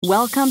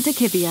Welcome to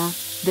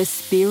Kibia, the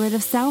spirit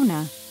of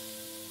sauna.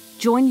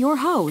 Join your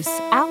hosts,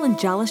 Alan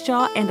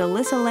Jallishaw and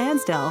Alyssa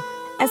Lansdell,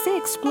 as they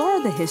explore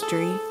the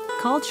history,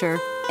 culture,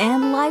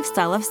 and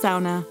lifestyle of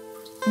sauna.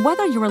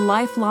 Whether you're a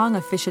lifelong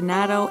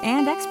aficionado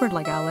and expert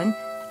like Alan,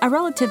 a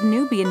relative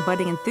newbie and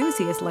budding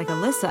enthusiast like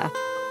Alyssa,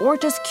 or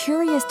just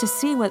curious to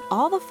see what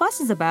all the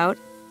fuss is about,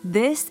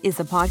 this is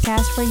a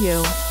podcast for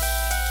you.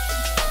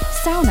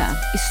 Sauna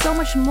is so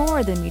much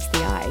more than meets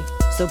the eye,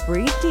 so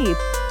breathe deep,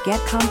 get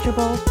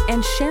comfortable,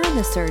 and share in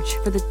the search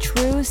for the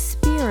true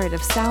spirit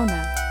of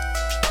sauna.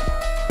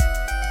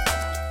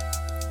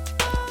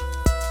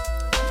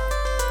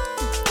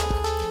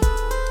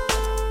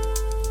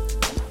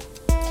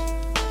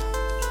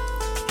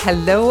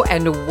 Hello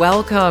and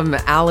welcome,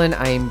 Alan.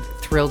 I'm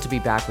thrilled to be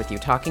back with you,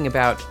 talking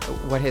about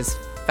what has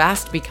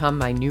fast become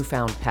my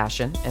newfound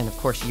passion, and of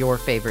course your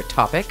favorite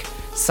topic,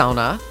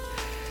 sauna.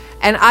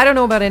 And I don't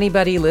know about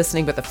anybody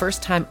listening, but the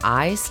first time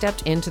I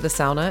stepped into the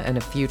sauna, and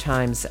a few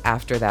times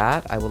after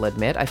that, I will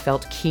admit, I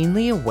felt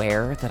keenly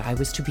aware that I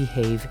was to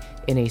behave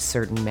in a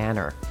certain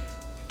manner.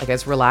 Like,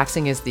 as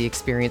relaxing as the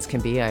experience can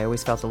be, I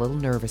always felt a little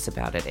nervous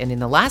about it. And in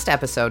the last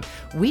episode,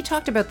 we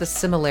talked about the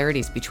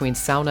similarities between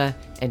sauna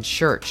and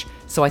church.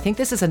 So I think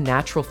this is a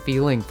natural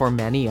feeling for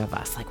many of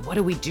us. Like, what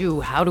do we do?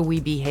 How do we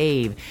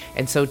behave?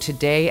 And so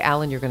today,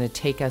 Alan, you're going to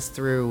take us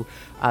through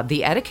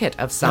the etiquette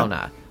of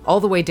sauna. All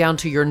the way down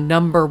to your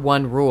number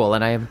one rule,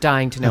 and I am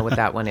dying to know what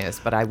that one is,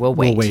 but I will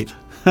wait. We'll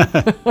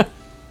wait.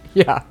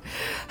 Yeah.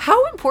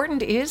 How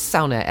important is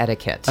sauna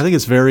etiquette? I think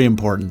it's very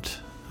important.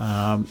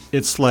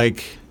 It's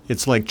like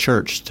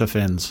church to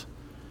Finns.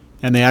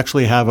 And they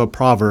actually have a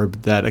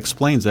proverb that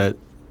explains it,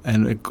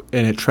 and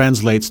it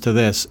translates to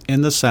this.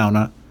 In the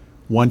sauna,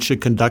 one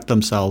should conduct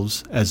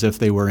themselves as if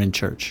they were in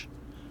church.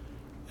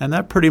 And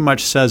that pretty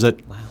much says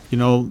it. Wow. You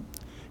know,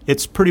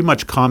 it's pretty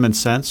much common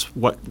sense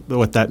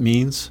what that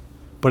means.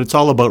 But it's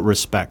all about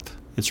respect.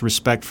 It's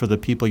respect for the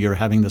people you're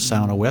having the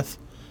sauna with.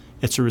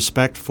 It's a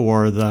respect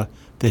for the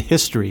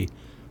history,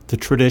 the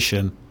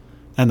tradition,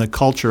 and the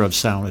culture of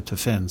sauna to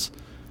Finns.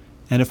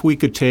 And if we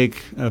could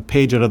take a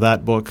page out of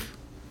that book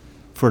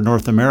for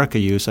North America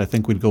use, I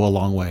think we'd go a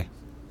long way.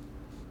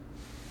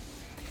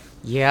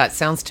 Yeah, it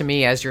sounds to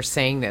me, as you're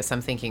saying this,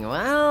 I'm thinking,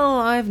 well,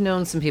 I've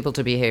known some people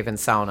to behave in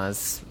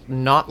saunas,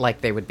 not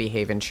like they would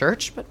behave in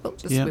church, but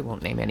we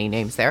won't name any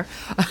names there.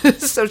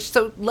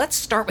 So let's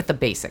start with the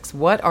basics.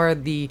 What are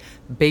the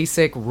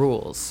basic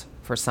rules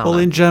for sauna? Well,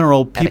 in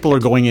general, people are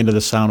going into the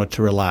sauna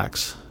to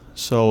relax.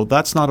 So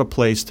that's not a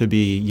place to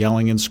be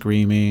yelling and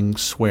screaming,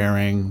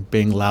 swearing,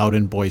 being loud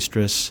and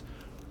boisterous.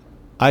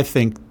 I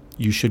think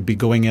you should be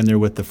going in there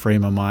with the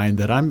frame of mind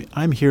that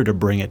I'm here to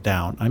bring it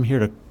down. I'm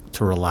here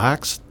to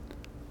relax,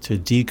 to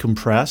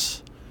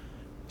decompress.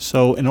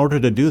 So in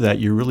order to do that,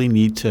 you really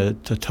need to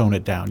tone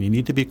it down. You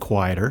need to be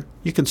quieter.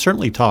 You can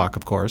certainly talk,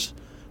 of course,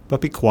 but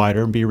be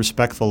quieter and be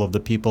respectful of the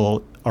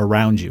people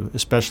around you,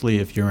 especially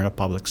if you're in a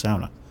public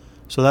sauna.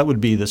 So that would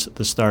be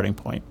the starting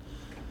point.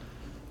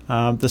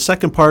 The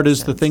second part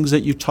is the things that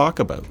you talk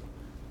about.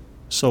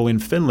 So in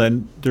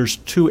Finland, there's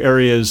two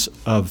areas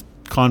of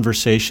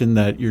conversation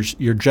that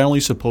you're generally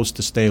supposed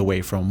to stay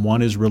away from.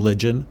 One is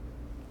religion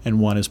and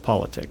one is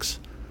politics.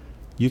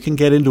 You can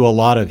get into a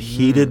lot of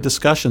heated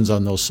discussions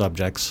on those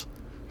subjects.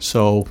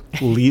 So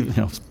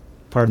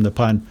pardon the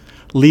pun,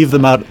 leave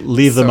them out of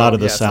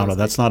the sauna.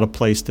 That's not a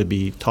place to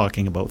be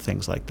talking about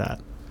things like that.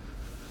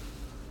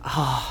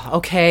 Oh,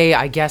 okay,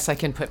 I guess I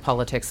can put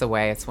politics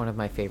away. It's one of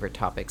my favorite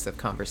topics of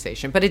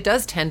conversation, but it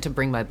does tend to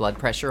bring my blood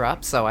pressure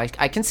up, so I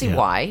can see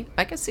why.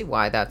 I can see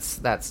why that's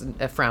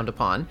frowned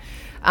upon.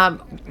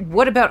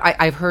 What about,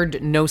 I've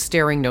heard no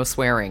staring, no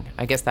swearing.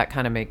 I guess that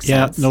kind of makes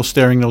sense. Yeah, no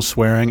staring, no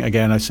swearing.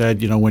 Again, I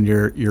said, when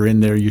you're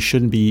in there, you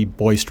shouldn't be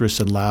boisterous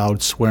and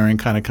loud. Swearing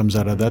kind of comes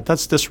out of that.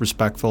 That's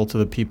disrespectful to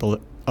the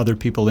other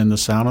people in the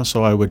sauna,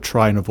 so I would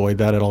try and avoid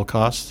that at all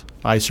costs.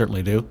 I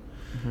certainly do.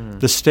 Mm-hmm.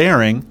 The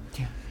staring,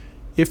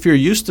 if you're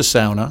used to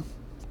sauna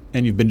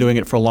and you've been doing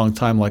it for a long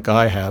time like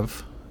I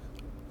have,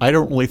 I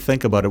don't really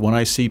think about it. When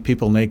I see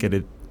people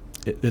naked,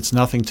 it's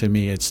nothing to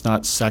me. It's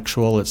not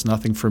sexual. It's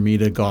nothing for me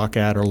to gawk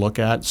at or look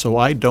at. So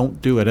I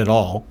don't do it at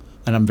all,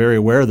 and I'm very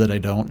aware that I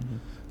don't. Mm-hmm.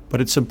 But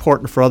it's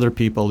important for other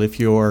people. If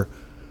you're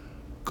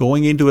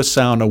going into a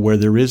sauna where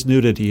there is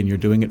nudity and you're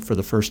doing it for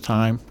the first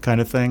time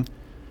kind of thing,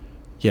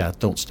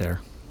 don't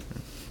stare.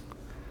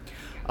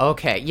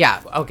 Okay,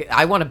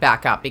 I want to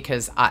back up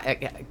because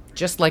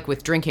just like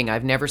with drinking,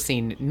 I've never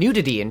seen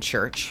nudity in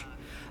church.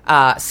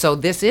 So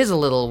this is a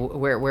little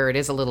where it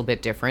is a little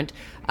bit different.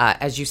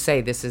 As you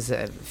say, this is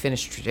a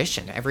Finnish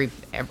tradition.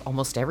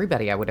 Almost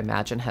everybody, I would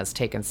imagine, has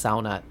taken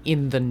sauna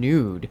in the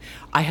nude.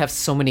 I have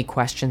so many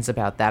questions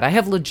about that. I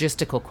have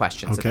logistical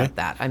questions about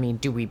that. I mean,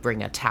 do we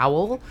bring a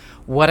towel?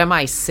 What am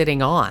I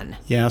sitting on?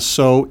 Yeah,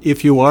 so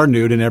if you are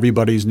nude and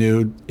everybody's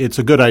nude, it's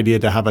a good idea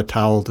to have a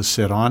towel to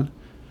sit on.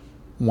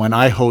 When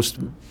I host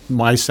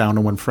my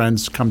sauna, when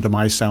friends come to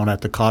my sauna at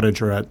the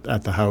cottage or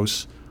at the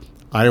house,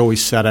 I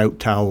always set out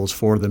towels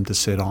for them to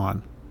sit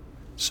on.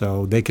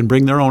 So they can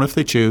bring their own if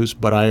they choose,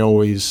 but I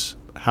always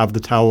have the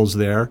towels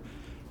there.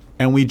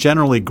 And we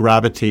generally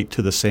gravitate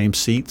to the same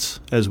seats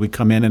as we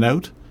come in and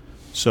out.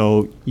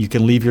 So you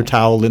can leave your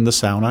towel in the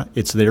sauna.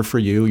 It's there for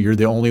you. You're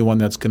the only one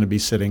that's going to be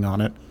sitting on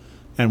it.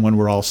 And when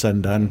we're all said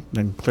and done,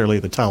 then clearly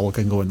the towel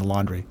can go in the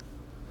laundry.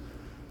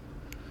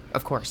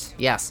 Of course,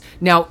 yes.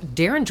 Now,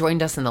 Darren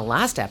joined us in the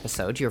last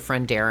episode, your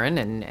friend Darren,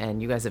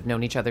 and you guys have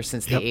known each other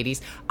since the 80s.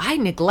 I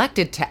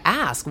neglected to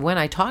ask when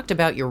I talked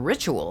about your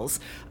rituals.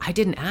 I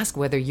didn't ask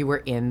whether you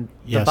were in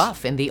the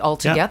buff, in the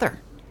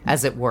all-together,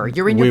 as it were.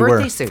 You're in your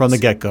birthday suits. From the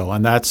get-go.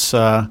 And that's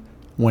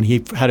when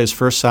he had his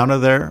first sauna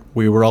there,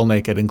 we were all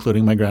naked,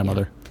 including my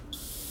grandmother.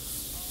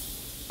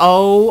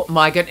 Oh,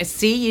 my goodness.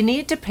 See, you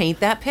need to paint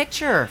that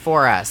picture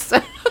for us.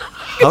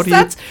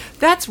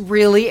 That's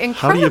really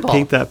incredible. How do you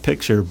paint that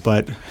picture?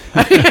 But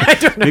I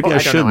don't know. Maybe I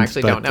don't know. I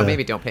actually but, don't know.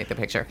 Maybe don't paint the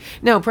picture.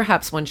 No,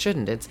 perhaps one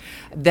shouldn't.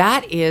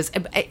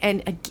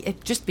 And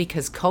just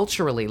because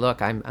culturally,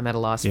 look, I'm at a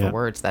loss for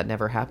words. That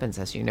never happens,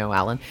 as you know,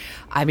 Alan.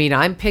 I mean,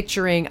 I'm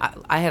picturing.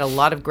 I had a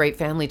lot of great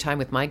family time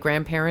with my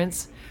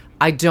grandparents.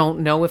 I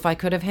don't know if I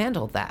could have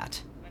handled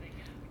that.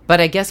 But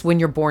I guess when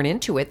you're born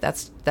into it,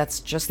 that's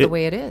just the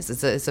way it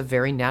is. It's a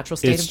very natural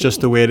state of being. It's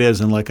just the way it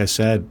is. And like I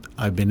said,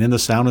 I've been in the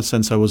sauna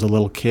since I was a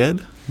little kid.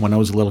 When I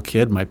was a little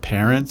kid, my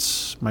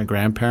parents, my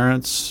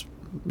grandparents,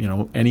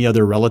 any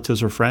other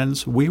relatives or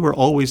friends, we were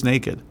always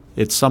naked.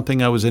 It's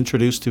something I was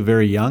introduced to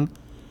very young,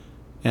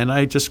 and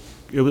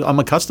I'm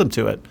accustomed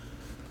to it.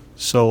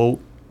 So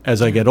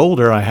as I get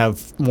older, I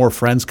have more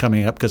friends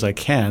coming up because I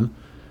can.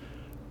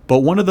 But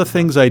one of the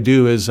things I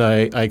do is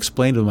I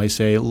explain to them, I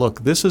say,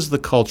 look, this is the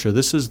culture,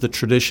 this is the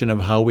tradition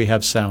of how we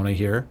have sauna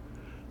here.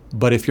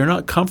 But if you're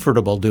not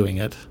comfortable doing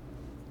it,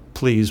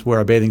 please wear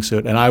a bathing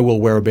suit, and I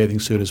will wear a bathing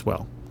suit as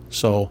well.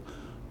 So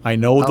I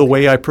know the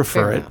way I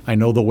prefer it. I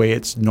know the way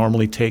it's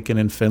normally taken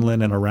in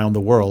Finland and around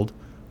the world,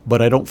 but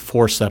I don't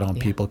force that on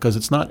people because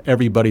it's not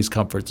everybody's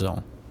comfort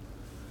zone.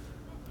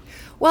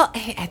 Well,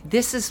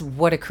 this is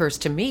what occurs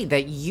to me,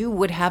 that you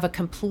would have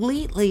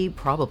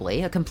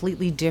probably a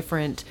completely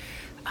different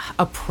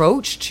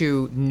approach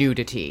to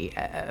nudity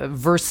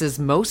versus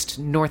most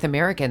North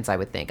Americans, I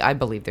would think. I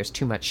believe there's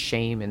too much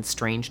shame and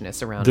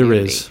strangeness around nudity.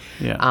 There is,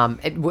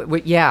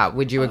 yeah.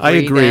 Would you agree, I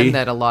agree then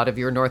that a lot of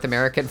your North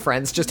American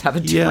friends just have a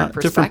different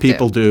perspective? Different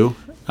people do.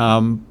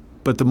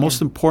 But the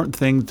most important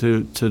thing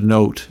to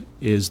note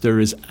is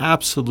there is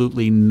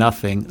absolutely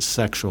nothing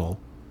sexual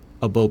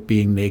about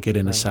being naked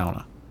in a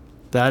sauna.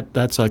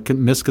 That's a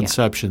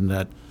misconception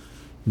that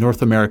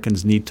North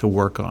Americans need to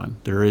work on.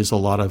 There is a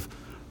lot of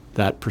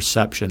that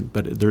perception,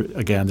 but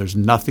there's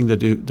nothing to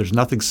do. There's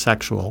nothing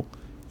sexual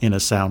in a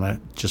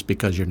sauna just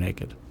because you're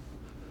naked.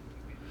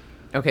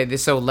 Okay,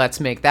 so let's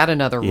make that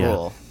another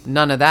rule.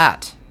 None of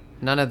that.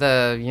 None of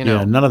the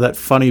none of that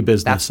funny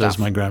business, as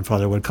my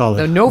grandfather would call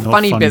it. No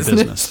funny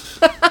business.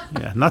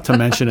 Not to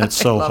mention it's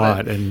so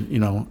hot,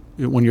 and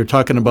when you're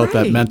talking about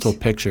that mental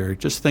picture,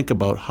 just think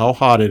about how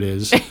hot it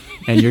is,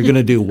 and you're going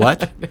to do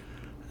what?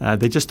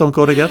 They just don't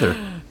go together.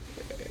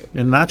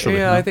 And naturally.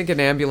 Yeah, I think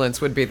an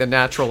ambulance would be the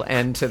natural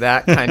end to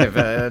that kind of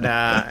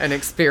an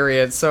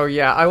experience. So,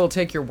 I will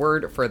take your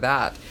word for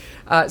that.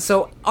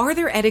 So are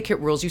there etiquette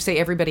rules? You say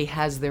everybody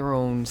has their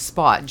own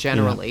spot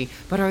generally,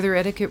 but are there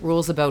etiquette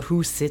rules about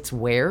who sits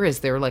where?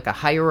 Is there like a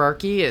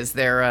hierarchy? How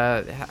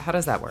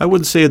does that work? I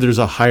wouldn't say there's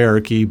a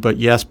hierarchy, but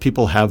yes,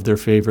 people have their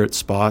favorite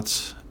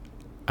spots.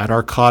 At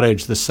our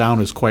cottage, the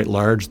sauna is quite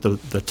large.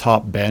 The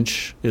top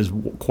bench is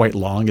quite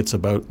long. It's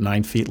about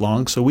 9 feet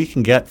long, so we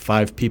can get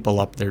 5 people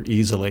up there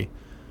easily.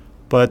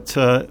 But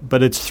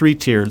it's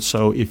 3-tiered,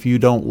 so if you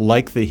don't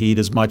like the heat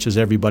as much as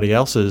everybody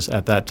else is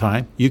at that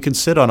time, you can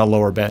sit on a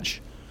lower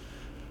bench.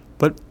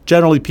 But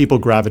generally, people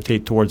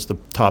gravitate towards the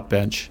top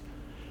bench.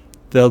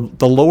 The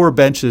lower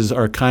benches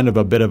are kind of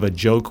a bit of a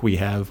joke we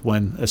have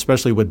when,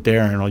 especially with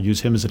Darren, I'll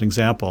use him as an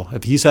example.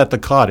 If he's at the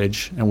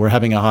cottage and we're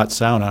having a hot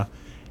sauna,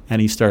 and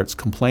he starts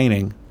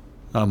complaining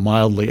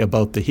mildly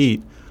about the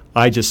heat,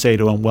 I just say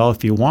to him, well,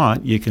 if you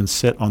want, you can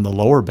sit on the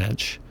lower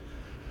bench.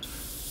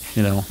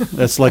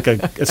 It's like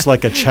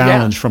a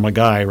challenge from a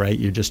guy, right?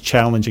 You're just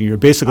challenging. You're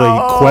basically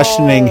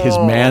questioning his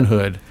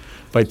manhood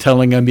by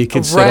telling him he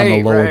can sit on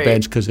the lower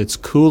bench because it's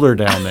cooler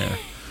down there.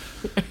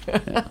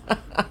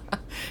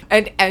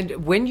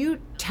 And when you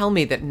tell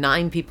me that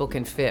 9 people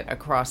can fit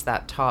across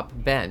that top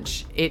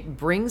bench, it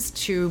brings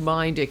to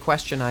mind a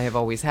question I have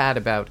always had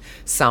about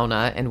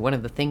sauna, and one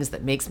of the things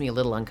that makes me a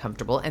little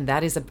uncomfortable, and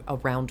that is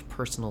around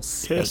personal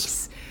space.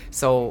 Yes.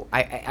 So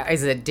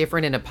is it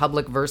different in a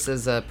public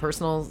versus a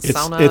personal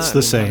sauna? It's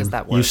the same. How does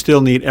that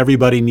work?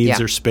 Everybody needs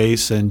their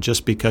space, and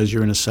just because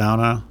you're in a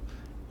sauna,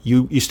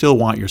 you still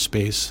want your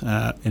space.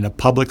 In a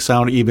public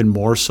sauna, even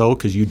more so,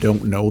 because you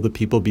don't know the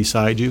people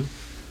beside you.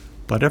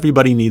 But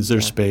everybody needs their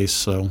space,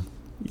 so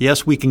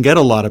yes, we can get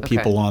a lot of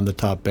people on the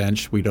top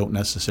bench. We don't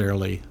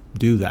necessarily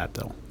do that,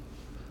 though.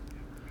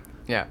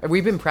 Yeah,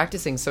 we've been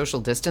practicing social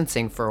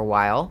distancing for a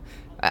while,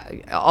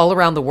 all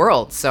around the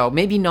world. So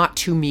maybe not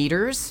 2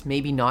 meters,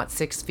 maybe not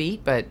 6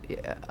 feet, but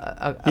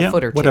a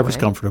foot or two. Whatever's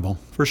comfortable,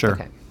 for sure.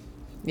 Okay.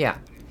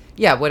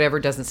 Yeah, whatever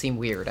doesn't seem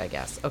weird, I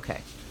guess.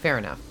 Okay, fair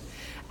enough.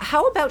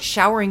 How about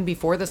showering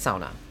before the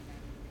sauna?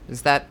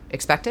 Is that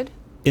expected?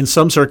 In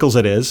some circles,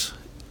 it is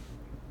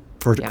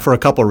for Yeah. a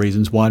couple of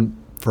reasons. One,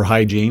 for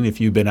hygiene.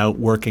 If you've been out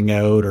working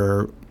out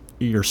or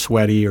you're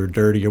sweaty or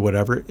dirty or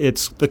whatever,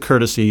 it's the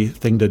courtesy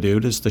thing to do,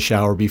 is to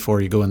shower before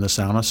you go in the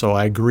sauna. So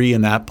I agree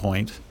in that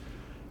point.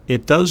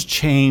 It does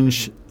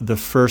change the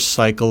first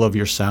cycle of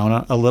your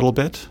sauna a little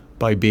bit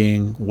by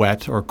being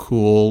wet or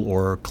cool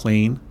or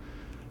clean.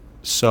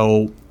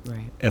 So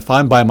Right. if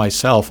I'm by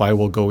myself, I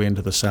will go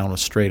into the sauna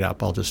straight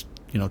up. I'll just,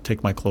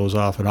 take my clothes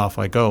off and off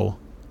I go.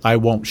 I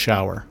won't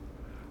shower.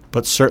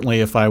 But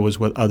certainly if I was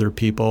with other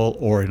people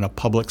or in a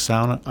public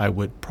sauna, I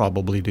would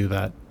probably do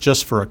that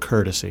just for a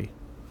courtesy.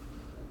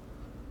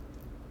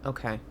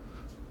 Okay.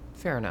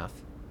 Fair enough.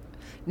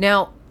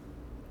 Now,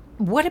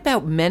 what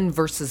about men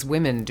versus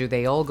women? Do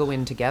they all go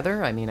in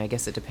together? I mean, I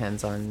guess it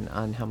depends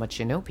on how much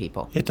you know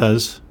people. It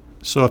does.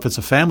 So if it's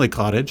a family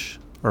cottage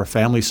or a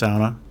family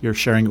sauna, you're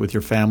sharing it with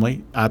your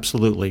family,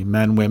 absolutely.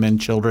 Men, women,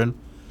 children.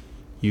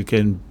 You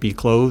can be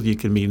clothed, you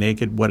can be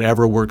naked,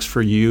 whatever works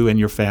for you and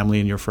your family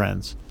and your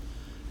friends.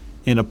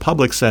 In a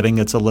public setting,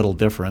 it's a little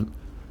different.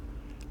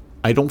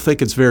 I don't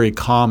think it's very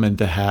common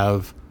to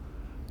have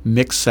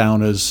mixed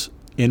saunas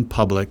in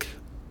public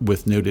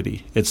with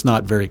nudity. It's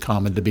not very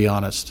common, to be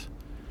honest.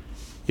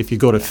 If you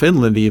go to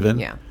Finland even,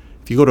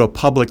 if you go to a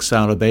public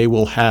sauna, they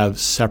will have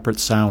separate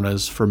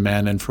saunas for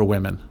men and for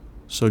women.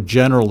 So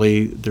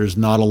generally, there's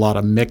not a lot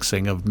of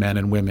mixing of men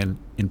and women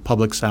in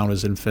public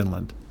saunas in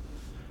Finland.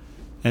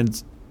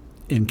 And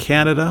in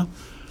Canada,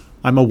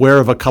 I'm aware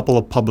of a couple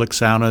of public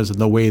saunas, and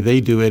the way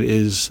they do it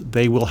is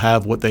they will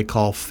have what they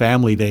call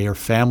family day or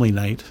family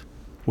night,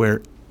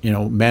 where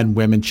men,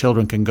 women,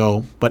 children can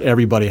go, but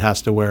everybody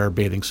has to wear a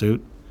bathing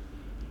suit.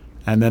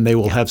 And then they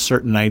will have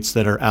certain nights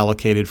that are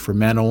allocated for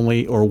men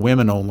only or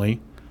women only,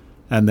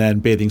 and then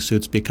bathing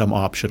suits become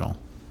optional.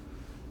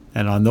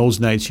 And on those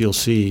nights, you'll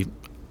see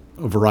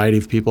a variety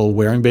of people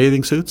wearing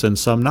bathing suits and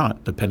some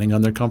not, depending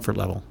on their comfort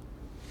level.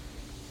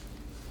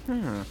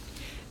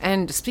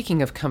 And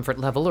speaking of comfort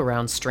level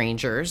around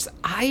strangers,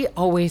 I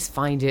always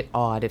find it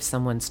odd if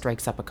someone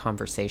strikes up a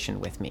conversation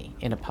with me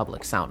in a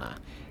public sauna.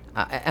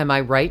 Am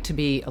I right to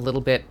be a little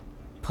bit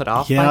put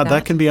off by that? Yeah,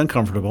 that can be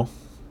uncomfortable.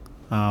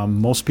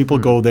 Most people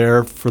go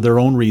there for their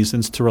own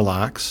reasons to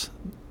relax.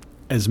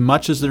 As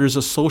much as there's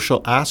a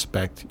social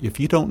aspect, if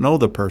you don't know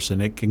the person,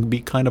 it can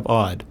be kind of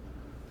odd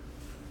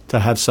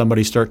to have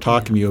somebody start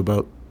talking to you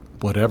about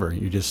whatever.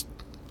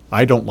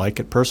 I don't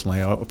like it personally.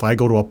 If I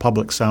go to a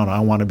public sauna,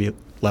 I want to be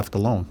left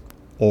alone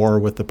or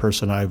with the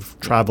person I've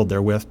traveled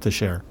there with to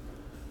share.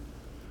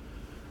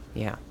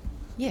 Yeah.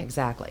 Yeah,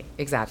 exactly.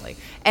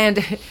 And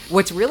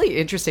what's really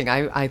interesting,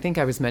 I think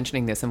I was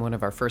mentioning this in one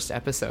of our first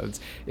episodes,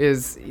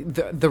 is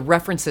the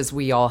references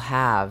we all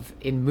have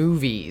in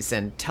movies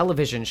and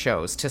television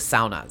shows to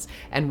saunas.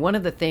 And one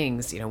of the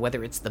things,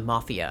 whether it's the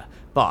mafia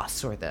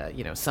boss or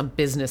some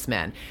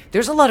businessmen,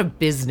 there's a lot of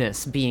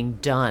business being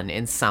done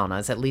in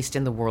saunas, at least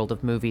in the world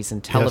of movies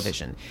and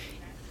television. Yes.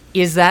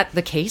 Is that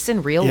the case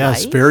in real life? Yeah,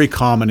 it's very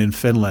common in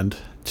Finland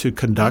to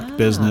conduct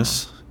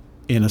business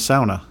in a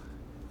sauna.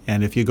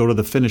 And if you go to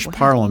the Finnish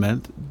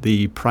parliament,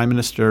 the prime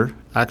minister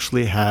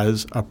actually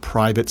has a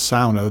private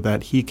sauna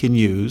that he can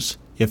use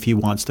if he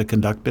wants to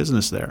conduct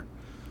business there.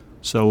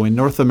 So in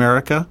North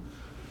America,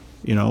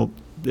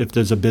 if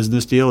there's a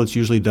business deal, it's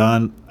usually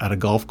done at a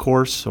golf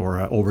course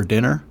or over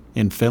dinner.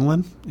 In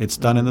Finland, it's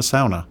done in the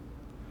sauna.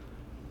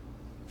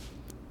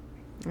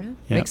 Yeah,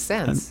 makes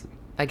sense.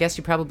 I guess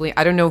you probably,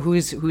 I don't know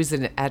who's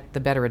at the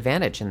better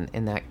advantage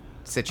in that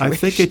situation. I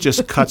think it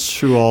just cuts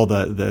through all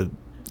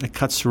it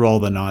cuts through all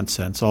the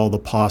nonsense, all the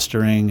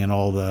posturing and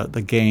all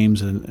the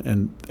games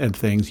and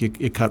things.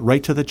 You cut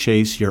right to the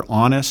chase. You're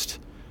honest.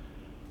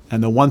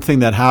 And the one thing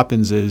that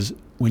happens is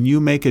when you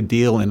make a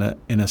deal in a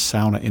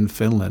sauna in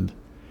Finland,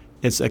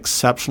 it's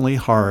exceptionally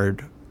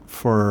hard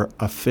for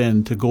a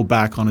Finn to go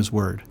back on his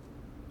word.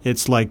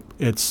 It's like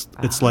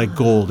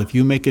gold. If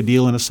you make a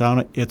deal in a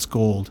sauna, it's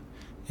gold.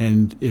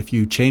 And if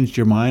you changed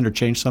your mind or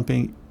changed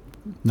something,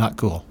 not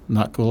cool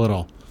at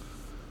all.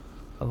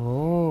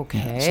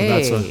 Okay.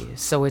 Yeah,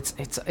 so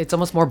it's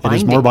almost more binding.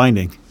 It is more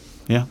binding.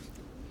 Yeah.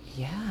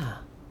 Yeah.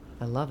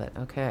 I love it.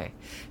 Okay.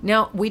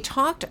 Now, we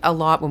talked a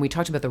lot when we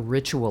talked about the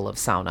ritual of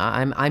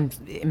sauna. I'm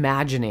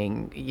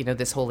imagining,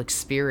 this whole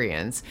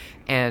experience,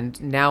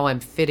 and now I'm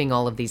fitting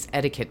all of these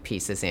etiquette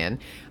pieces in.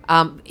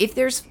 If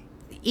there's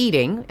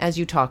eating, as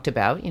you talked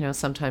about,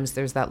 sometimes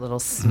there's that little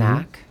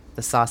snack,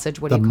 the sausage,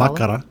 what do you call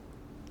it?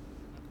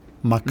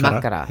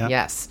 Makara, yeah.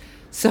 Yes.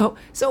 So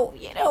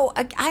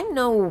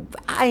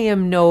I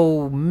am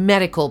no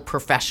medical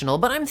professional,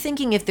 but I'm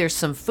thinking if there's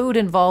some food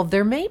involved,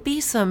 there may be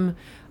some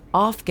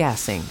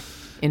off-gassing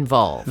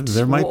involved.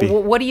 There might be.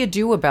 What do you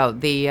do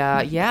about the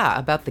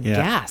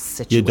gas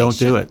situation? You don't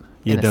do it.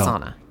 You don't.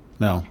 Sauna?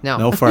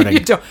 No farting. You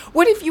don't.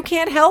 What if you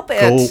can't help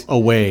it? Go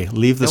away.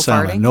 Leave the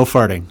sauna. Farting? No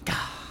farting.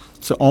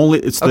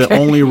 It's the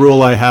only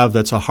rule I have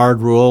that's a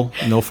hard rule.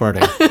 No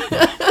farting.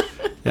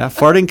 Yeah,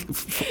 farting.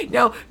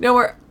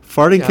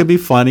 Farting Yeah. can be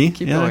funny.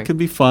 Keep yeah, going. it can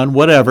be fun.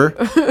 Whatever.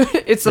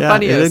 It's the yeah,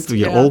 funniest.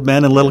 Old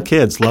men and little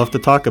kids love to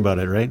talk about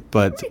it, right?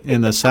 But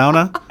in the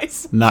sauna,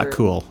 It's not true.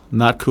 cool.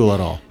 Not cool at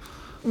all.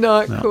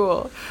 Not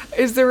cool.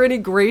 Is there any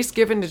grace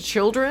given to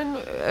children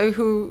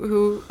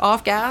who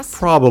off gas?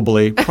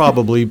 Probably.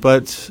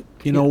 But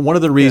one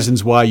of the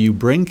reasons why you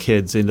bring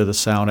kids into the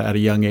sauna at a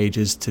young age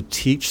is to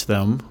teach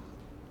them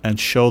and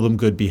show them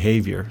good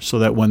behavior, so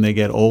that when they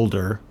get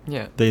older,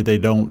 Yeah. they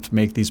don't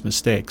make these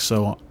mistakes.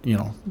 So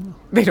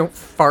They don't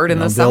fart in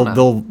the they'll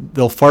sauna.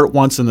 they'll fart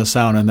once in the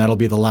sauna, and that'll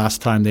be the last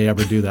time they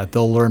ever do that.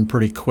 They'll learn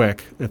pretty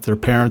quick if their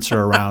parents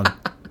are around.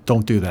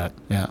 Don't do that.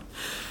 Yeah.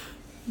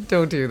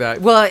 Don't do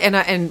that. Well, and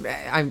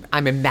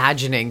I'm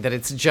imagining that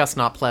it's just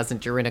not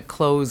pleasant. You're in a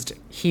closed,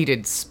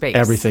 heated space.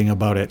 Everything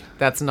about it.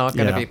 That's not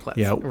going to Yeah, be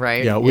pleasant, yeah,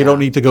 right? Yeah, we don't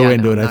need to go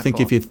into no, it. I not think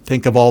cool. if you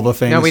think of all the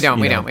things. No, we don't,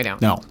 we you don't, know, we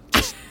don't. No.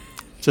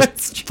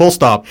 Just full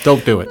stop.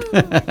 Don't do it.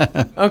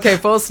 Okay,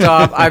 full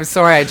stop. I'm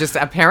sorry.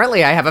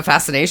 Apparently I have a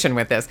fascination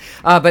with this.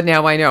 But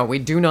now I know we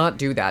do not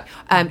do that.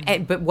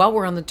 But while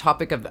we're on the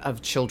topic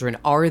of children,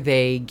 are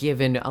they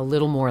given a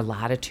little more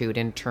latitude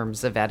in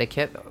terms of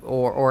etiquette?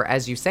 Or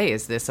as you say,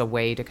 is this a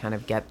way to kind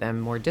of get them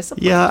more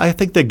disciplined? Yeah, I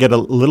think they get a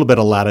little bit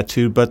of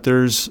latitude, but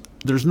there's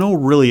no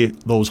really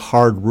those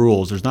hard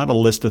rules. There's not a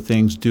list of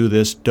things, do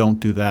this, don't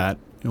do that.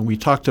 And we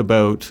talked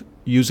about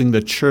using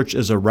the church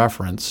as a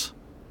reference.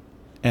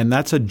 And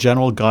that's a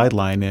general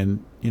guideline.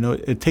 And,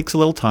 it takes a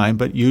little time,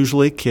 but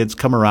usually kids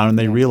come around and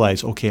they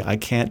realize, okay, I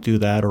can't do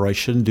that or I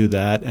shouldn't do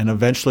that. And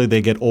eventually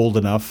they get old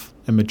enough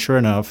and mature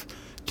enough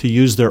to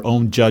use their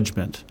own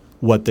judgment,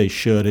 what they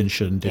should and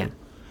shouldn't do. Yeah.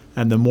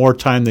 And the more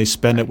time they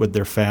spend it with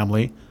their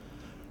family,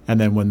 and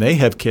then when they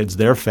have kids,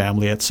 their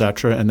family,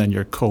 etc., and then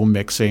you're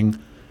co-mixing,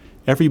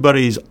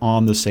 everybody's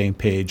on the same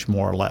page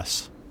more or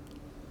less.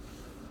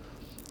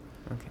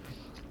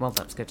 Well,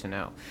 that's good to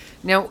know.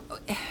 Now,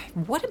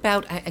 what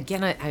about,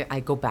 again, I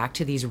go back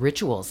to these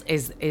rituals.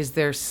 Is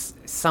there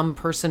some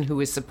person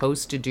who is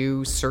supposed to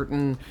do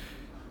certain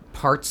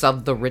parts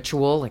of the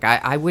ritual? Like,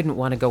 I wouldn't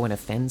want to go and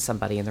offend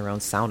somebody in their own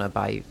sauna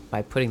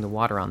by putting the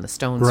water on the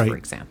stones, Right. for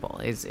example.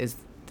 Is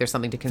there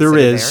something to consider There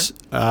is.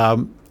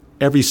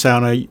 Every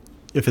sauna,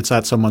 if it's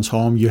at someone's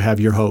home, you have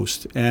your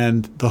host.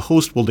 And the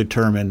host will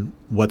determine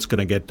what's going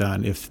to get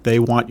done. If they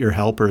want your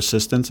help or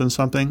assistance in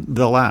something,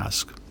 they'll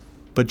ask.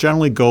 But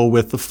generally go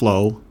with the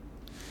flow.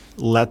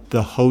 Let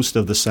the host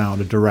of the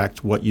sauna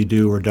direct what you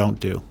do or don't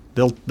do.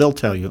 They'll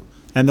tell you.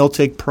 And they'll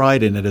take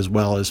pride in it as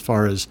well, as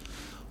far as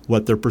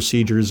what their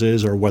procedures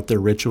is or what their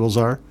rituals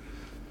are.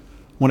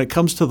 When it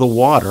comes to the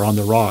water on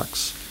the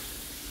rocks,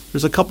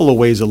 there's a couple of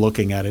ways of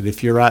looking at it.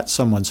 If you're at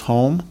someone's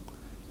home,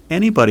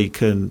 anybody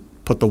can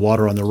put the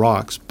water on the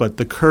rocks, but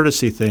the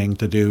courtesy thing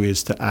to do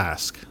is to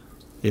ask.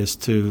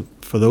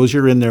 For those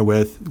you're in there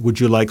with, would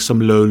you like some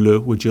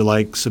lulu? Would you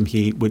like some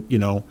heat?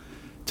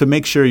 To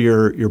make sure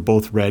you're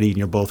both ready and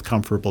you're both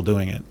comfortable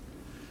doing it.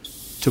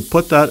 To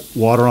put that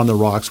water on the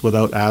rocks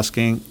without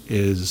asking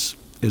is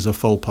a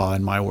faux pas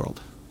in my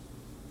world.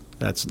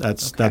 That's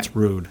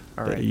rude.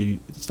 All right.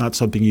 It's not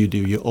something you do.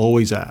 You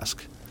always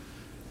ask.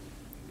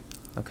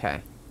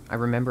 Okay. I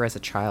remember as a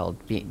child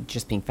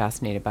being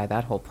fascinated by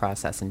that whole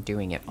process and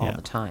doing it all Yeah.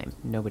 the time.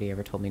 Nobody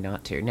ever told me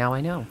not to. Now I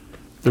know.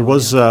 There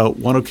was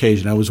one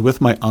occasion, I was with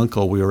my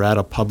uncle. We were at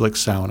a public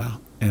sauna,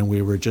 and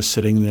we were just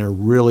sitting there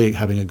really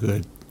having a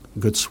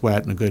good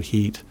sweat and a good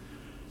heat.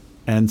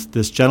 And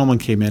this gentleman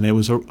came in. It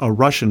was a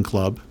Russian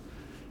club,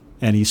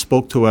 and he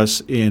spoke to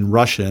us in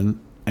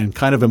Russian and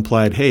kind of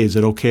implied, hey, is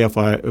it okay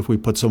if we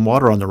put some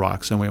water on the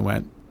rocks? And we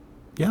went,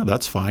 yeah,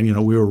 that's fine.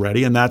 We were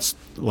ready. And that's,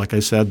 like I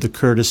said, the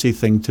courtesy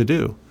thing to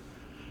do.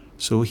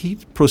 So he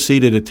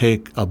proceeded to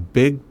take a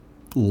big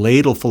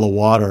ladle full of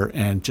water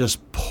and just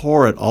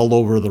pour it all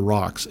over the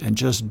rocks and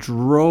just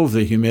drove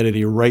the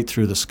humidity right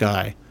through the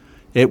sky.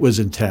 It was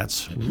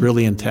intense,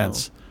 really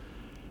intense. Wow.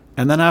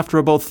 And then after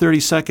about 30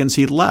 seconds,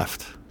 he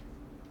left.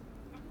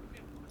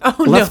 Oh,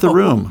 Left no. the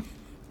room.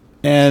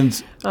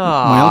 And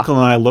my uncle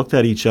and I looked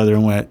at each other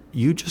and went,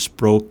 you just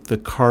broke the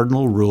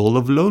cardinal rule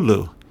of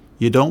Lulu.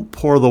 You don't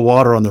pour the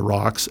water on the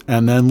rocks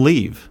and then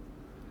leave.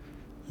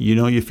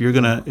 If you're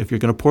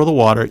gonna pour the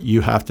water,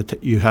 you have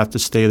to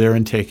stay there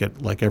and take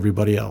it like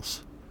everybody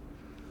else.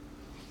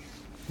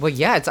 Well,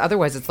 yeah.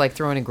 Otherwise it's like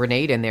throwing a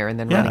grenade in there and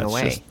then running it's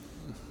away. just,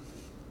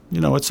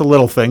 it's a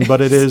little thing, but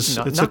it's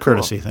Not a cool.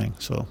 courtesy thing.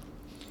 So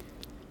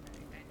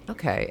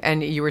Okay.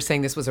 And you were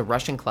saying this was a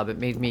Russian club. It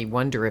made me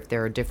wonder if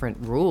there are different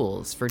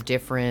rules for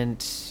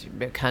different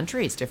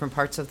countries, different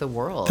parts of the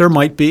world. there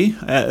might be,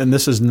 and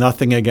this is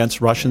nothing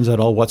against Russians at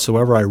all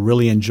whatsoever. I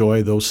really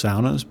enjoy those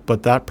saunas,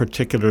 but that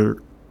particular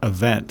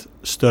event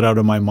stood out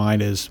in my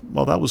mind as,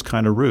 well, that was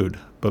kind of rude.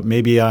 But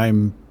maybe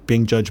I'm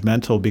being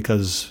judgmental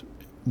because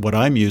what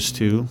I'm used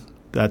to,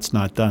 that's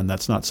not done.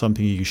 That's not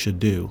something you should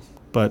do.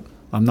 But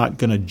I'm not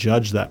going to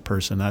judge that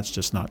person. That's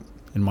just not,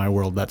 in my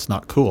world, that's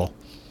not cool.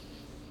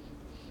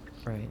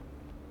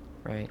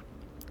 Right.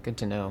 Good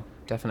to know.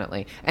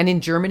 definitely. And in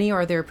Germany,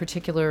 are there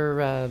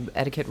particular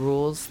etiquette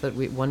rules that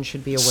one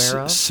should be aware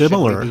of?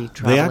 Similar. Should we be They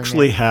traveling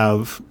actually there?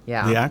 have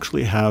Yeah. they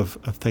actually have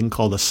a thing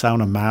called a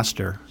sauna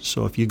master.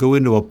 So if you go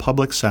into a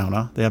public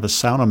sauna, they have a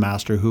sauna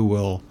master who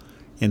will,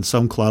 in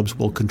some clubs,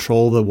 will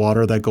control the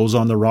water that goes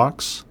on the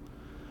rocks.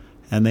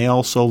 And they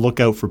also look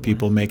out for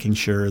people, making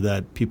sure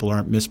that people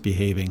aren't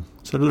misbehaving.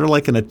 So they're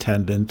like an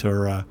attendant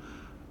or a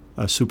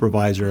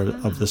supervisor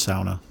of the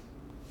sauna.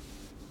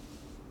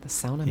 The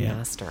sauna Yeah.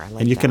 master. I like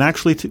And you that. can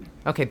actually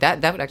Okay,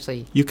 that would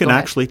actually. you can go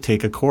ahead. actually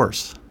take a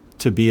course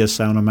to be a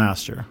sauna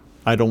master.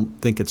 I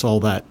don't think it's all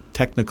that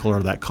technical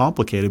or that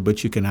complicated,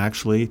 but you can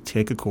actually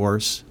take a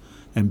course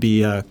and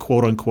be a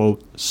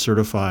quote-unquote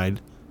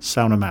certified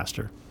sauna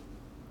master.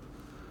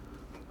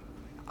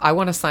 I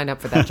want to sign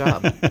up for that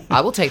job.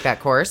 I will take that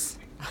course.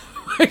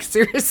 Like,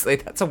 seriously,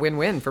 that's a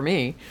win-win for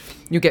me.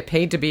 You get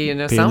paid to be in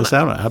a Be sauna. in the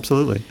sauna,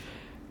 absolutely.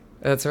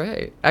 That's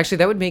right. Actually,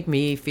 that would make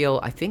me feel,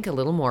 I think, a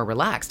little more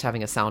relaxed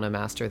having a sauna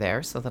master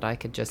there, so that I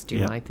could just do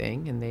Yeah. my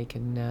thing and they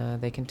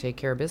can take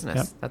care of business.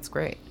 Yep. That's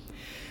great.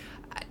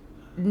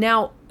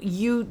 Now,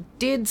 you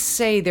did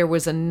say there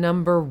was a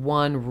number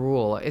one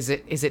rule. Is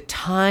it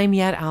time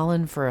yet,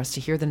 Alan, for us to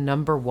hear the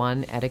number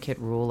one etiquette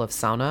rule of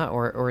sauna,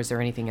 or is there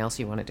anything else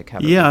you wanted to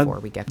cover Yeah, before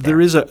we get there?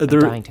 there is I'm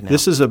dying to know.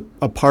 this is a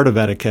part of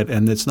etiquette,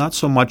 and it's not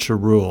so much a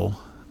rule,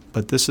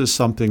 but this is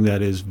something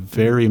that is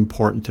very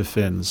important to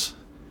Finns,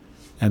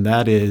 and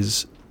that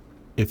is,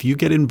 if you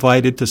get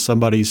invited to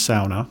somebody's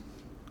sauna,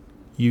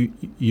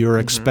 you're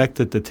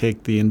expected to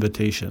take the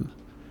invitation.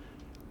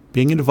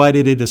 Being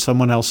invited into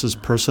someone else's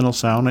personal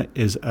sauna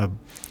is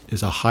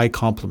a high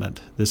compliment.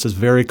 This is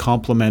very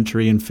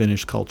complimentary in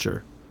Finnish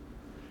culture.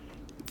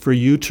 For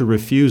you to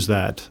refuse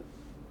that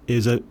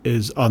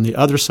is on the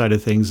other side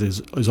of things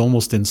is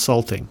almost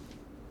insulting.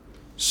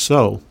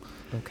 So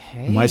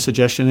Okay. my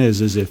suggestion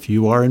is if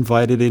you are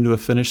invited into a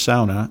Finnish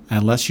sauna,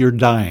 unless you're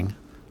dying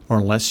or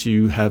unless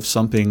you have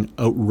something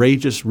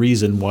outrageous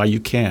reason why you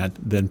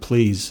can't, then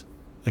please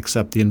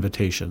accept the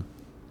invitation.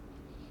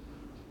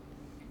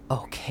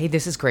 Okay,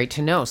 this is great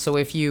to know. So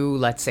if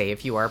let's say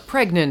if you are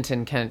pregnant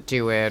and can't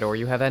do it, or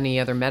you have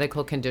any other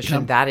medical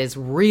condition, Yeah. that is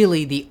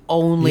really the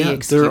only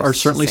excuse. There are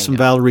certainly to say some no.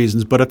 valid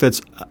reasons, but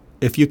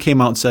if you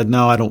came out and said,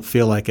 no, I don't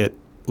feel like it,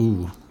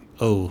 no,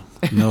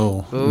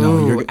 no,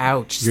 Ooh,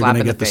 ouch, you're slap going to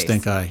in the get the face.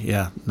 stink eye.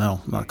 Yeah,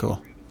 no, not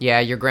cool. Yeah,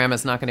 your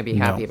grandma's not going to be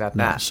happy about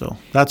No, that. so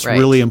that's Right.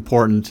 really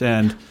important.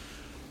 And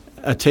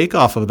a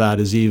takeoff of that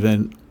is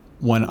even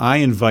when I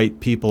invite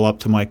people up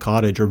to my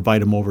cottage or invite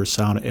them over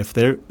sauna, if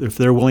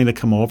they're willing to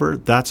come over,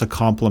 that's a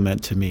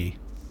compliment to me.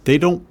 They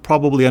don't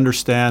probably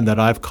understand that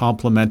I've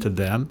complimented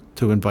them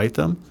to invite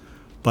them,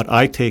 but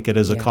I take it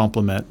as a Yeah.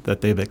 compliment that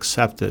they've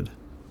accepted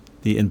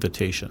the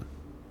invitation.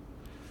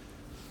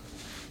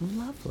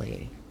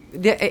 Lovely.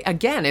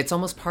 Again, it's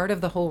almost part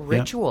of the whole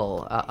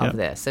ritual of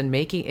this, and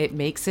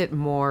makes it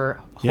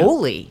more Yeah.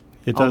 holy.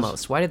 It does.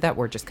 Almost. Why did that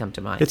word just come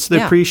to mind? It's the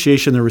Yeah.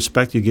 appreciation, the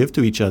respect you give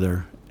to each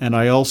other. And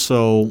I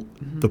also,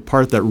 the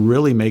part that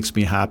really makes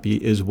me happy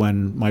is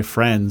when my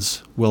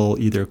friends will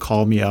either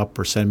call me up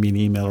or send me an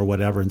email or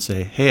whatever and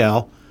say, hey,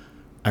 Al,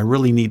 I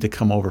really need to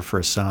come over for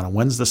a sauna.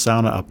 When's the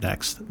sauna up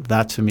next?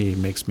 That to me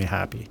makes me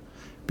happy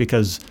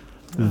because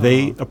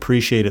they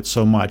appreciate it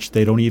so much.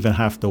 They don't even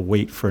have to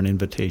wait for an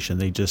invitation.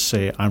 They just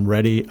say, I'm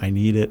ready. I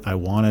need it. I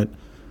want it.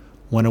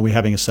 When are we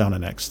having a sauna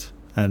next?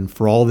 And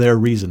for all their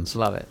reasons.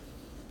 Love it.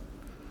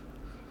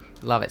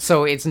 Love it.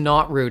 So it's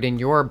not rude in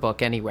your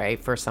book anyway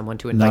for someone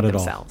to invite Not at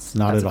themselves. all.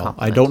 Not That's at a all. I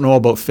compliment. don't know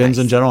about Finns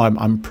in Nice. general.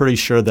 I'm pretty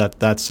sure that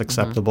that's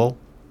acceptable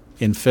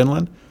in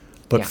Finland.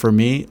 But Yeah. for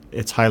me,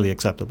 it's highly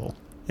acceptable.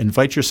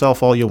 Invite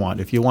yourself all you want.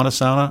 If you want a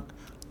sauna,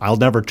 I'll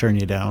never turn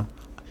you down.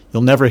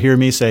 You'll never hear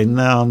me say,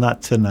 no,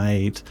 not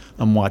tonight.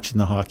 I'm watching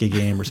the hockey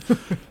game.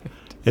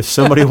 If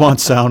somebody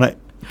wants sauna,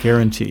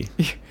 guarantee.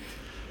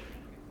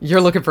 You're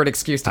looking for an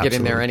excuse to get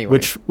in there Absolutely.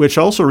 anyway. Which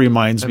also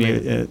reminds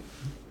Amazing. me,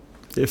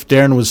 if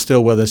Darren was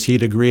still with us,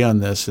 he'd agree on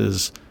this,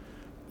 is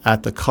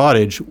at the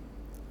cottage,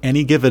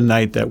 any given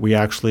night that we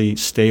actually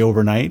stay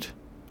overnight,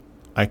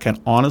 I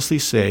can honestly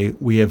say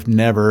we have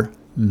never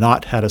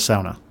not had a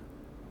sauna.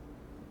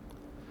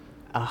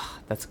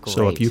 That's great.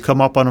 So if you come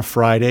up on a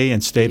Friday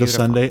and stay to Beautiful.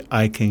 Sunday,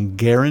 I can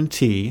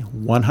guarantee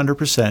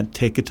 100%,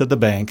 take it to the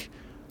bank,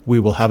 we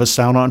will have a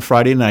sauna on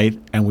Friday night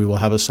and we will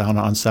have a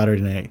sauna on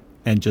Saturday night,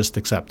 and just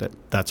accept it.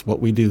 That's what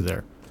we do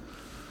there.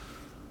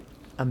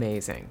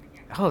 Amazing.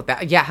 Oh,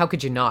 yeah, how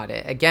could you not?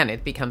 Again,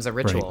 it becomes a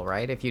ritual,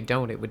 right? If you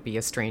don't, it would be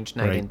a strange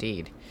night Right.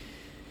 indeed.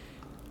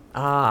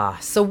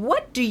 So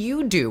what do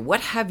you do?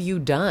 What have you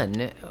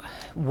done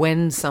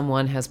when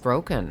someone has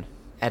broken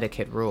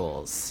etiquette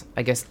rules?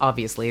 I guess,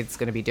 obviously, it's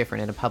going to be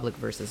different in a public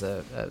versus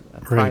a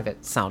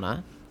private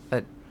sauna.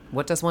 But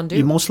what does one do?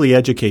 You mostly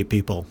educate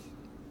people.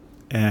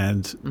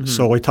 And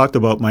so I talked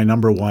about my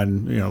number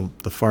one,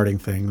 the farting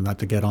thing, not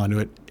to get onto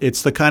it.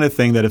 It's the kind of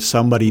thing that if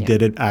somebody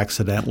did it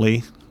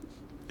accidentally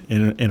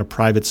in a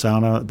private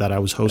sauna that I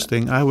was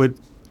hosting, I would,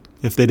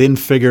 if they didn't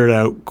figure it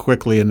out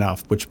quickly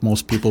enough, which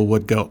most people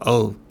would go,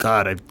 oh,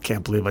 God, I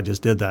can't believe I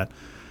just did that.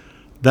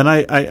 Then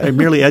I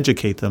merely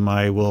educate them.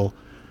 I will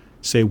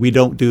say, we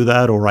don't do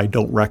that, or I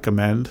don't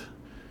recommend.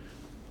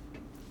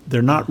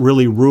 They're not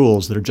really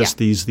rules. They're just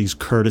these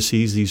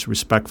courtesies, these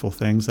respectful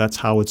things. That's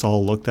how it's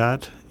all looked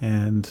at.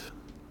 And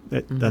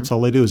that's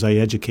all I do is I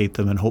educate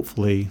them, and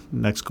hopefully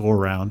next go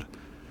around,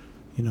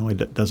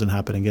 it doesn't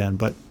happen again.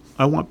 But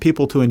I want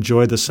people to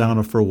enjoy the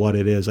sauna for what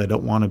it is. I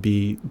don't want to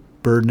be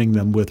burdening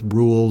them with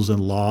rules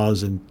and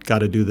laws and got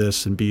to do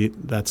this and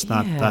that's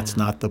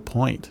not the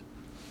point.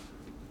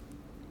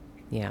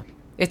 Yeah.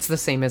 It's the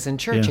same as in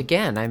church. Yeah.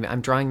 Again,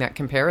 I'm drawing that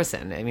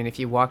comparison. I mean, if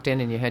you walked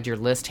in and you had your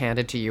list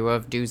handed to you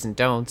of do's and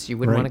don'ts, you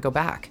wouldn't want to go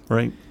back.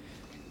 Right.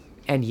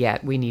 And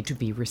yet we need to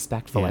be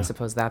respectful. Yeah. I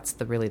suppose that's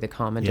really the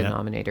common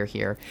denominator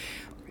here.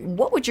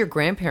 What would your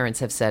grandparents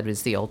have said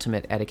was the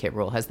ultimate etiquette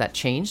rule? Has that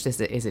changed? Is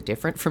it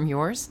different from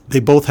yours? They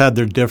both had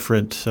their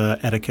different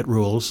etiquette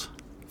rules.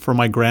 For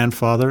my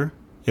grandfather,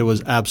 it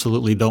was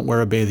absolutely don't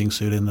wear a bathing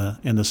suit in the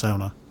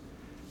sauna.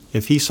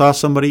 If he saw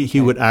somebody, he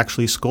would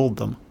actually scold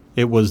them.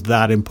 It was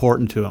that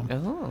important to him.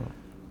 Oh.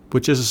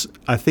 Which is,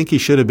 I think he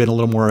should have been a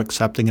little more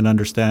accepting and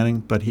understanding,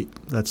 but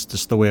that's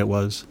just the way it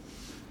was.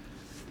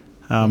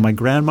 My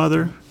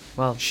grandmother,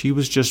 she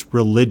was just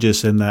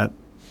religious in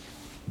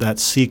that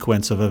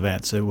sequence of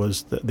events. It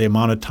was the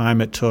amount of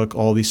time it took,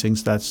 all these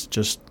things, that's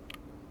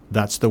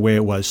the way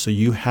it was. So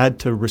you had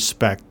to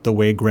respect the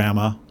way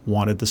Grandma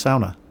wanted the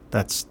sauna.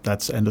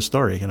 That's end of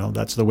story.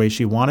 That's the way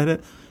she wanted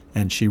it,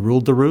 and she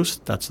ruled the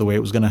roost. That's the way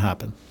it was going to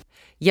happen.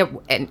 Yeah,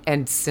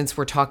 and since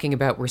we're talking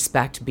about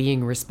respect,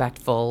 being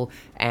respectful,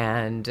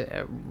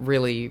 and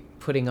really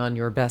putting on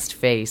your best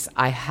face,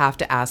 I have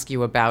to ask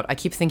you about, I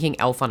keep thinking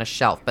Elf on a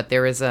Shelf, but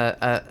there is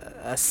a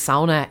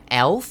sauna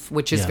elf,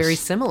 which is very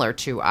similar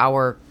to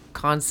our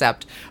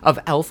concept of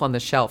Elf on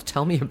the Shelf.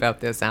 Tell me about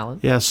this, Alan.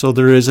 Yeah, so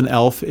there is an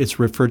elf. It's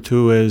referred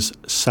to as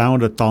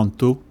Sauna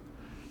Tontu,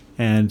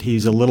 and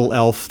he's a little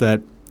elf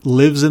that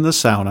lives in the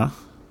sauna.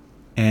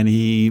 And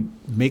he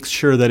makes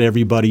sure that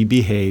everybody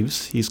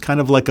behaves. He's kind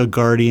of like a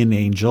guardian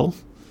angel.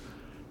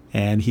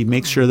 And he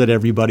makes sure that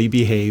everybody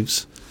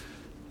behaves.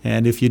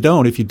 And if you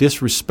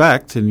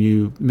disrespect and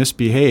you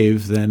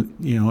misbehave, then,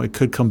 it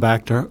could come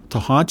back to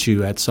haunt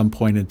you at some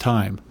point in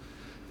time.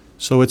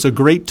 So it's a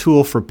great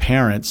tool for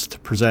parents to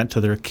present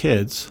to their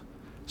kids,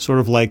 sort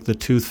of like the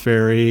Tooth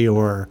Fairy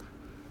or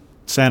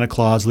Santa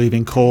Claus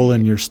leaving coal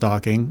in your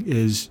stocking,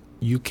 is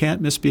you can't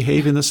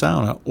misbehave in the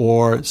sauna,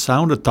 or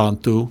Sauna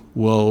Tontu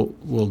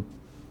will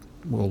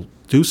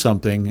do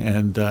something,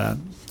 and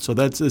so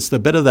it's a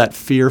bit of that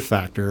fear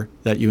factor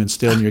that you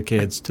instill in your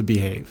kids to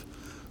behave.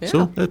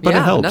 Yeah. But it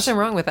helps. Nothing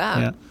wrong with that.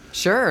 Yeah.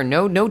 Sure,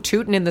 no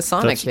tooting in the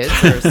sauna, kids.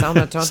 Or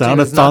Sauna Tontu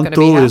is not going to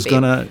be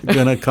happy. is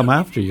gonna come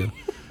after you.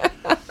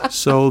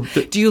 So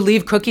do you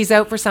leave cookies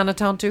out for Sauna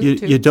Tontu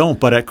too? You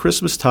don't, but at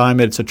Christmas time,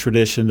 it's a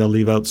tradition to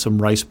leave out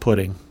some rice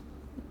pudding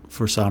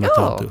for Sauna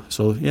Tontu.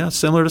 So,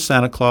 similar to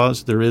Santa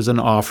Claus, there is an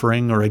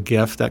offering or a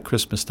gift at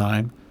Christmas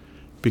time,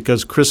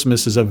 because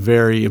Christmas is a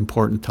very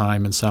important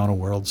time in sauna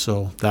world.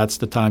 So that's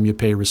the time you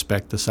pay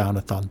respect to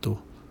Sauna Tontu.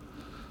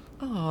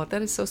 Oh,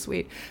 that is so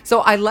sweet. So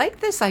I like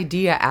this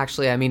idea,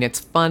 actually. I mean, it's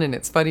fun and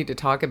it's funny to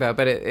talk about,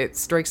 but it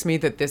strikes me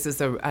that this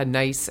is a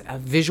nice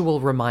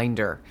visual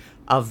reminder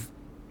of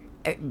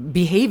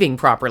behaving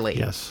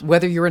properly,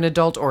 whether you're an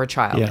adult or a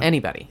child,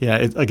 anybody. Yeah,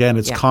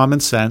 it's common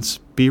sense.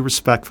 Be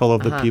respectful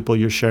of the people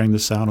you're sharing the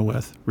sauna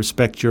with.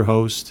 Respect your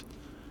host.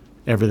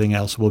 Everything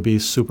else will be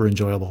super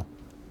enjoyable.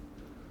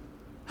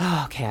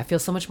 Okay, I feel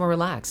so much more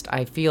relaxed.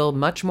 I feel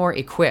much more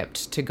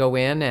equipped to go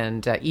in,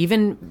 and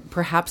even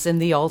perhaps in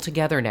the all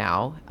together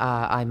now,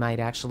 I might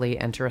actually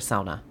enter a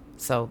sauna.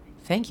 So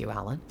thank you,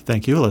 Alan.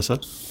 Thank you,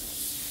 Alyssa.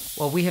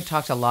 Well, we have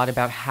talked a lot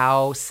about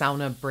how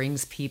sauna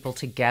brings people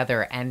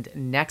together, and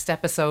next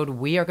episode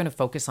we are going to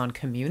focus on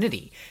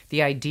community,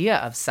 the idea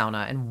of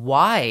sauna and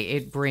why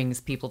it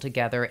brings people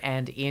together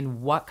and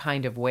in what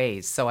kind of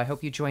ways. So I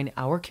hope you join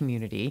our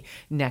community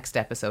next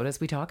episode as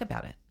we talk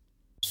about it.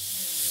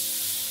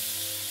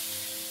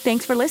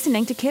 Thanks for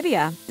listening to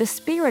Kivia, the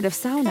Spirit of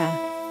Sauna.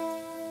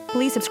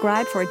 Please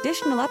subscribe for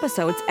additional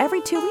episodes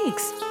every 2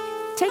 weeks.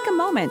 Take a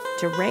moment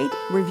to rate,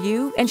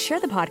 review, and share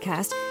the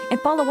podcast, and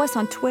follow us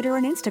on Twitter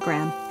and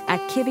Instagram at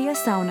Kivia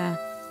Sauna.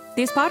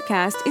 This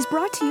podcast is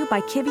brought to you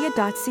by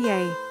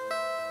Kivia.ca,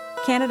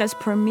 Canada's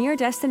premier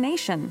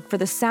destination for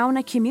the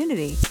sauna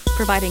community,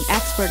 providing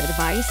expert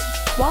advice,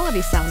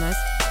 quality saunas,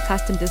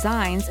 custom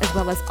designs, as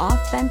well as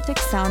authentic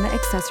sauna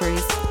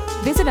accessories.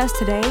 Visit us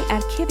today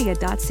at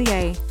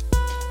Kivia.ca.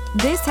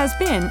 This has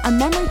been a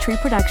Memory Tree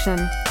production.